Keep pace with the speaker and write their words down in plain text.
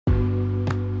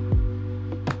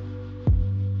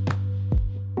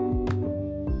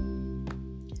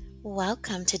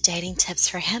Welcome to Dating Tips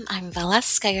for Him. I'm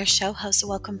Valeska, your show host.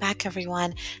 Welcome back,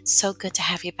 everyone. So good to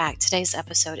have you back. Today's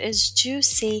episode is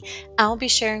juicy. I'll be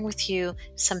sharing with you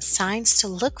some signs to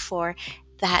look for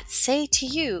that say to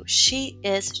you, she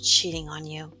is cheating on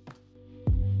you.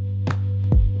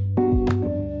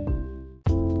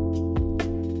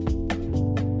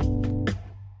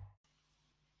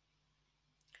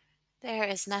 There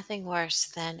is nothing worse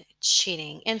than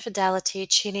cheating. Infidelity,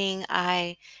 cheating,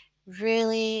 I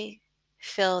really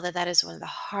feel that that is one of the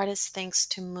hardest things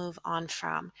to move on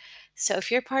from. So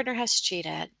if your partner has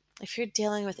cheated, if you're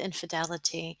dealing with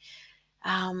infidelity,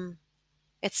 um,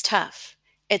 it's tough.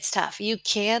 It's tough. You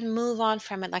can move on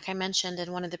from it, like I mentioned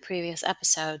in one of the previous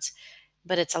episodes,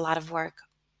 but it's a lot of work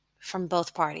from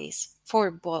both parties,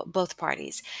 for both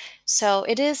parties. So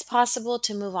it is possible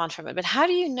to move on from it. But how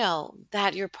do you know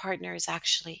that your partner is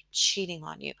actually cheating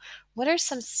on you? What are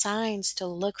some signs to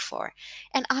look for?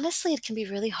 And honestly, it can be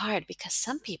really hard because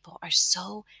some people are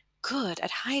so good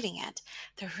at hiding it.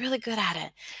 They're really good at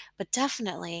it. But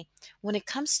definitely, when it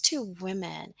comes to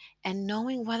women and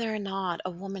knowing whether or not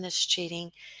a woman is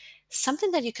cheating,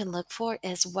 something that you can look for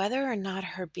is whether or not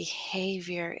her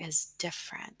behavior is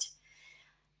different.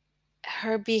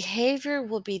 Her behavior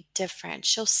will be different.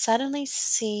 She'll suddenly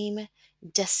seem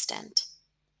distant.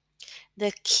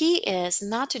 The key is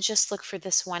not to just look for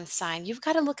this one sign. You've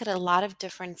got to look at a lot of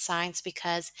different signs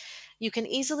because you can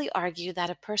easily argue that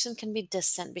a person can be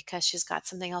distant because she's got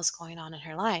something else going on in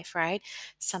her life, right?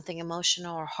 Something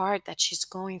emotional or hard that she's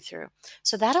going through.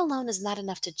 So that alone is not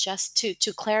enough to just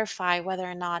to clarify whether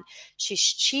or not she's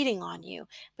cheating on you.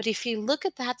 But if you look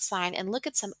at that sign and look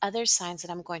at some other signs that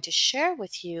I'm going to share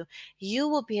with you, you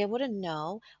will be able to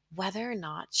know whether or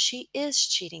not she is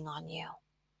cheating on you.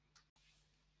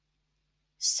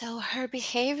 So her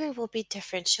behavior will be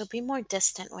different. She'll be more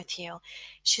distant with you.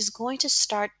 She's going to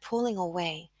start pulling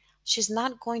away. She's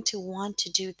not going to want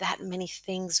to do that many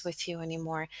things with you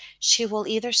anymore. She will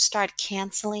either start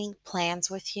canceling plans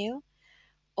with you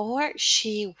or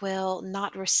she will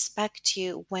not respect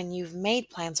you when you've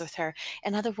made plans with her.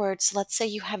 In other words, let's say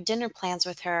you have dinner plans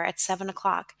with her at 7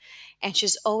 o'clock and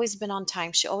she's always been on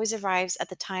time. She always arrives at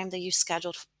the time that you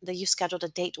scheduled a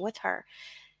date with her.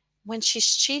 When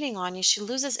she's cheating on you, she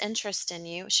loses interest in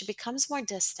you, she becomes more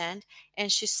distant,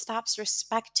 and she stops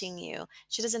respecting you.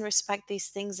 She doesn't respect these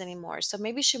things anymore. So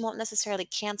maybe she won't necessarily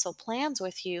cancel plans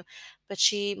with you, but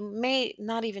she may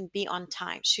not even be on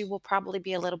time. She will probably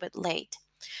be a little bit late.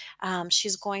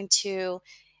 She's going to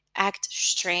act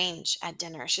strange at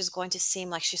dinner. She's going to seem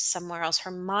like she's somewhere else.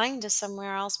 Her mind is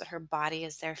somewhere else, but her body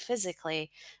is there physically.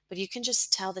 But you can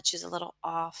just tell that she's a little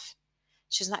off.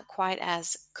 She's not quite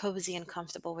as cozy and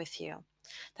comfortable with you.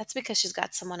 That's because she's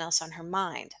got someone else on her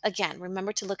mind. Again,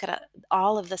 remember to look at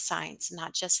all of the signs,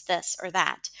 not just this or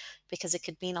that, because it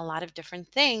could mean a lot of different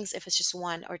things if it's just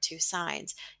one or two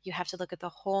signs. You have to look at the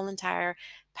whole entire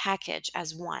package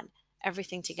as one,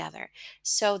 everything together.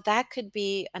 So that could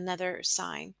be another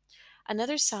sign.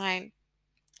 Another sign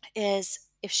is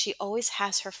if she always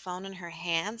has her phone in her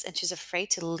hands and she's afraid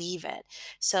to leave it.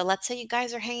 So let's say you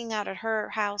guys are hanging out at her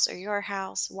house or your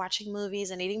house, watching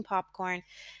movies and eating popcorn,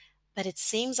 but it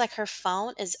seems like her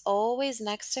phone is always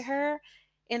next to her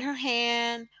in her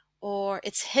hand or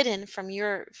it's hidden from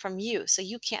you so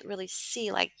you can't really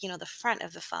see the front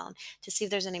of the phone to see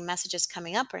if there's any messages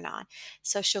coming up or not.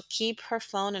 So she'll keep her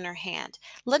phone in her hand.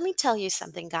 Let me tell you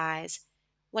something, guys.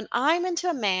 When I'm into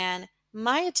a man,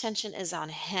 my attention is on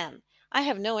him. I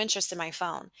have no interest in my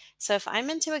phone. So if I'm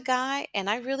into a guy and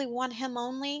I really want him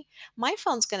only, my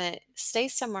phone's going to stay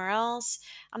somewhere else.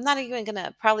 I'm not even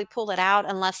gonna probably pull it out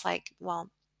unless I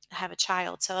have a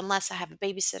child. So unless I have a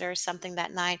babysitter or something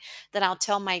that night, then I'll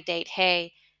tell my date,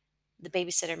 hey, the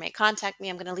babysitter may contact me.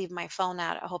 I'm gonna leave my phone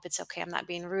out. I hope it's okay. I'm not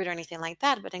being rude or anything like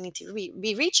that, but I need to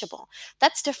be reachable.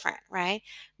 That's different, right?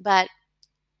 But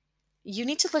you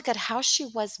need to look at how she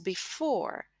was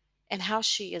before and how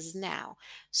she is now.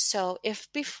 So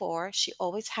if before she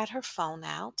always had her phone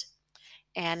out,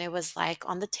 and it was like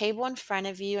on the table in front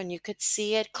of you and you could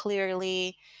see it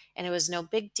clearly and it was no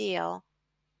big deal,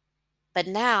 but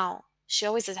now she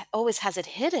always has it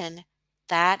hidden.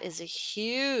 That is a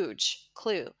huge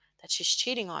clue that she's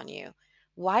cheating on you.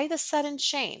 Why the sudden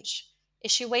change?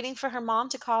 Is she waiting for her mom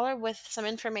to call her with some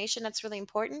information that's really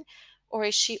important, or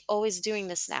is she always doing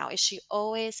this now? Is she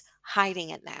always hiding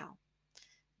it now?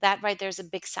 That right there is a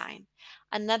big sign.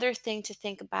 Another thing to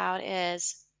think about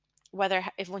is whether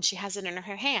if when she has it in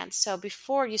her hand. So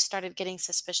before you started getting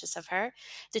suspicious of her,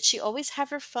 did she always have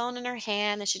her phone in her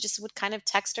hand and she just would kind of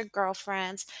text her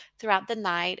girlfriends throughout the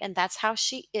night and that's how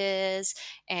she is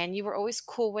and you were always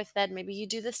cool with it. Maybe you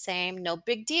do the same, no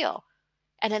big deal.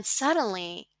 And then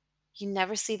suddenly, you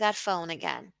never see that phone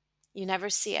again. You never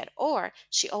see it. Or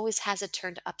she always has it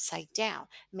turned upside down.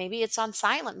 Maybe it's on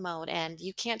silent mode and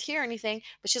you can't hear anything,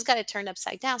 but she's got it turned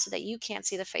upside down so that you can't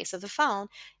see the face of the phone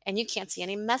and you can't see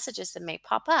any messages that may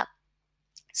pop up.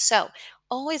 So,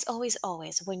 always, always,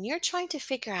 always, when you're trying to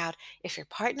figure out if your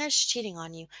partner is cheating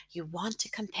on you, you want to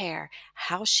compare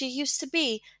how she used to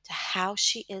be to how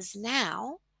she is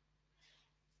now,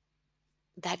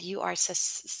 that you are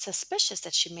suspicious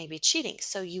that she may be cheating.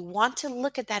 So you want to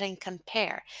look at that and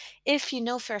compare. If you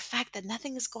know for a fact that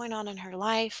nothing is going on in her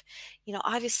life,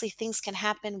 obviously things can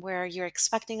happen where you're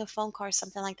expecting a phone call or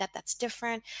something like that. That's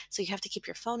different. So you have to keep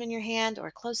your phone in your hand or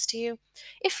close to you.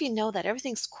 If you know that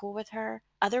everything's cool with her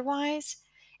otherwise,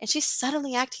 and she's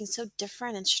suddenly acting so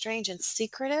different and strange and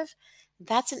secretive,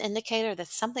 that's an indicator that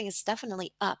something is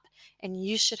definitely up and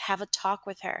you should have a talk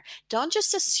with her. Don't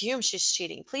just assume she's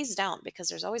cheating. Please don't, because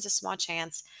there's always a small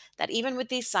chance that even with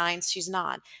these signs, she's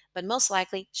not. But most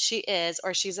likely she is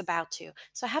or she's about to.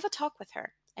 So have a talk with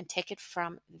her and take it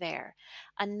from there.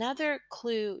 Another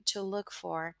clue to look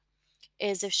for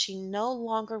is if she no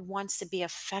longer wants to be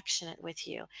affectionate with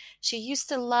you. She used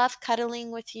to love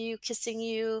cuddling with you, kissing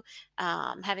you,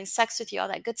 having sex with you, all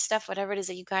that good stuff, whatever it is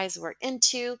that you guys were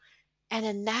into. And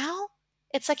then now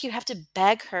it's like you have to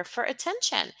beg her for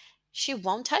attention. She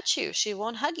won't touch you. She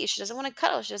won't hug you. She doesn't want to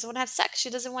cuddle. She doesn't want to have sex. She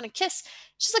doesn't want to kiss.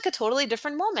 She's like a totally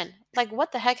different woman. Like,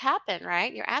 what the heck happened,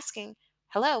 right? You're asking,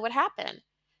 hello, what happened?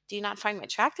 Do you not find me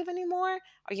attractive anymore?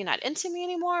 Are you not into me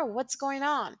anymore? What's going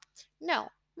on? No,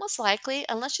 most likely,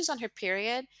 unless she's on her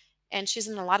period and she's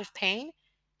in a lot of pain,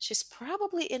 she's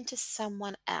probably into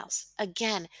someone else.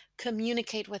 Again,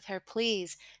 communicate with her,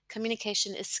 please.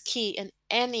 Communication is key in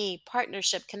any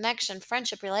partnership, connection,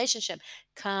 friendship, relationship.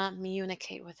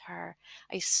 Communicate with her.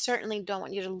 I certainly don't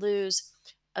want you to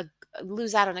a,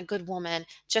 lose out on a good woman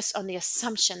just on the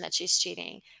assumption that she's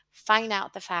cheating. Find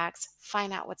out the facts,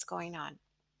 find out what's going on.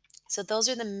 So those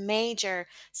are the major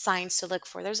signs to look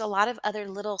for. There's a lot of other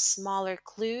little smaller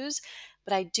clues,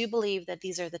 but I do believe that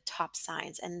these are the top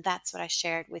signs, and that's what I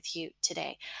shared with you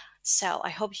today. So I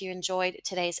hope you enjoyed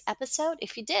today's episode.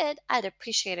 If you did, I'd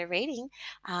appreciate a rating.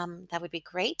 That would be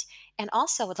great. And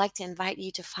also, would like to invite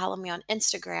you to follow me on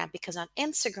Instagram because on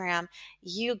Instagram,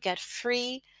 you get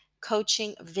free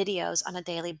coaching videos on a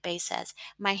daily basis.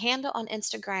 My handle on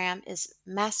Instagram is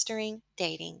Mastering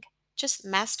Dating. Just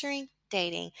Mastering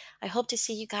Dating. I hope to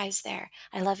see you guys there.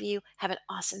 I love you. Have an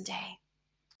awesome day.